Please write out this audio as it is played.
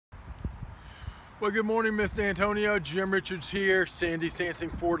Well, good morning, Mr. Antonio. Jim Richards here, Sandy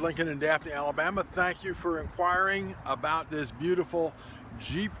Sansing Ford Lincoln in Daphne, Alabama. Thank you for inquiring about this beautiful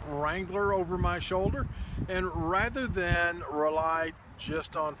Jeep Wrangler over my shoulder. And rather than rely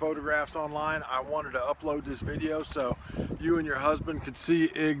just on photographs online, I wanted to upload this video so you and your husband could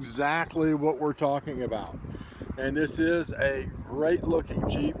see exactly what we're talking about. And this is a great looking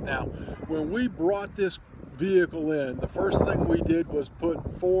Jeep. Now, when we brought this vehicle in, the first thing we did was put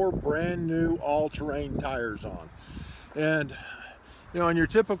 4 brand new all-terrain tires on. And you know, on your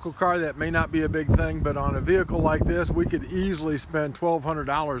typical car that may not be a big thing, but on a vehicle like this we could easily spend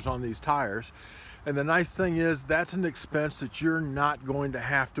 $1,200 on these tires. And the nice thing is that's an expense that you're not going to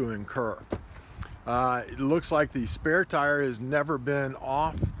have to incur. It looks like the spare tire has never been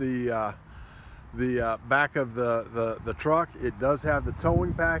off the back of the truck. It does have the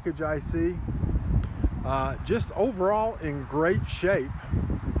towing package, I see. Just overall in great shape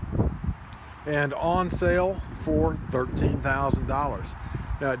and on sale for $13,000.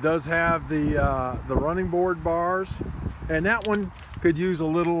 Now it does have the running board bars, and that one could use a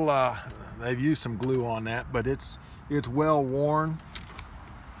little they've used some glue on that, but it's well worn.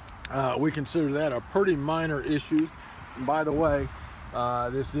 We consider that a pretty minor issue. And by the way,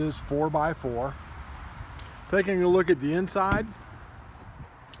 this is 4x4. Taking a look at the inside,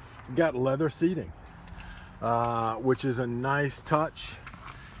 you've got leather seating, which is a nice touch,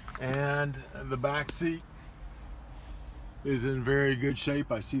 and the back seat is in very good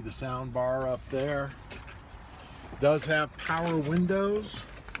shape. I see the sound bar up there. Does have power windows.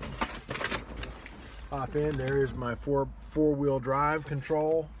 Hop in, there is my four-wheel drive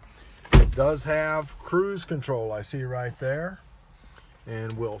control. It does have cruise control, I see right there,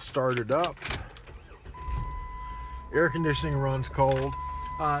 and we'll start it up. Air conditioning runs cold.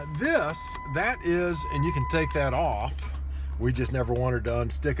 That is, and you can take that off. We just never wanted to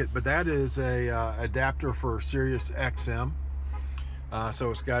unstick it, but that is a adapter for Sirius XM.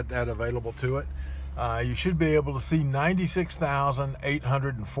 So it's got that available to it. You should be able to see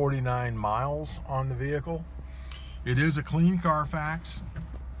 96,849 miles on the vehicle. It is a clean Carfax,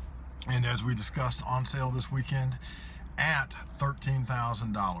 and as we discussed, on sale this weekend at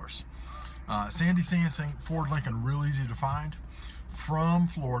 $13,000. Sandy Sansing Ford Lincoln, real easy to find. From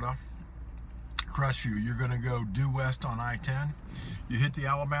Florida, Crestview, you're going to go due west on I-10. You hit the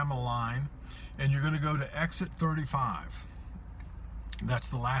Alabama line, and you're going to go to exit 35. That's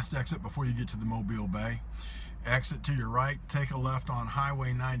the last exit before you get to the Mobile Bay. Exit to your right, take a left on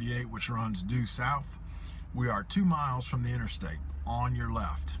Highway 98, which runs due south. We are 2 miles from the interstate on your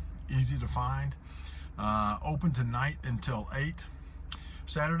left. Easy to find. Open tonight until 8.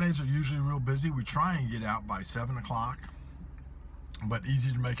 Saturdays are usually real busy. We try and get out by 7 o'clock, but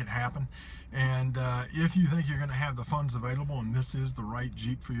easy to make it happen. And if you think you're going to have the funds available and this is the right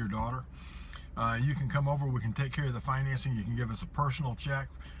Jeep for your daughter, you can come over. We can take care of the financing. You can give us a personal check,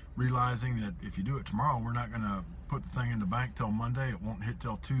 realizing that if you do it tomorrow, we're not going to put the thing in the bank till Monday. It won't hit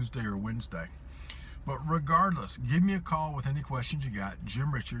till Tuesday or Wednesday. But regardless, give me a call with any questions you got.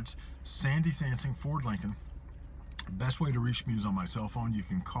 Jim Richards, Sandy Sansing Ford Lincoln. Best way to reach me is on my cell phone. You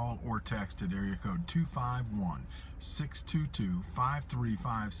can call or text at area code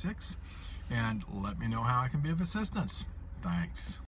 251-622-5356 and let me know how I can be of assistance. Thanks.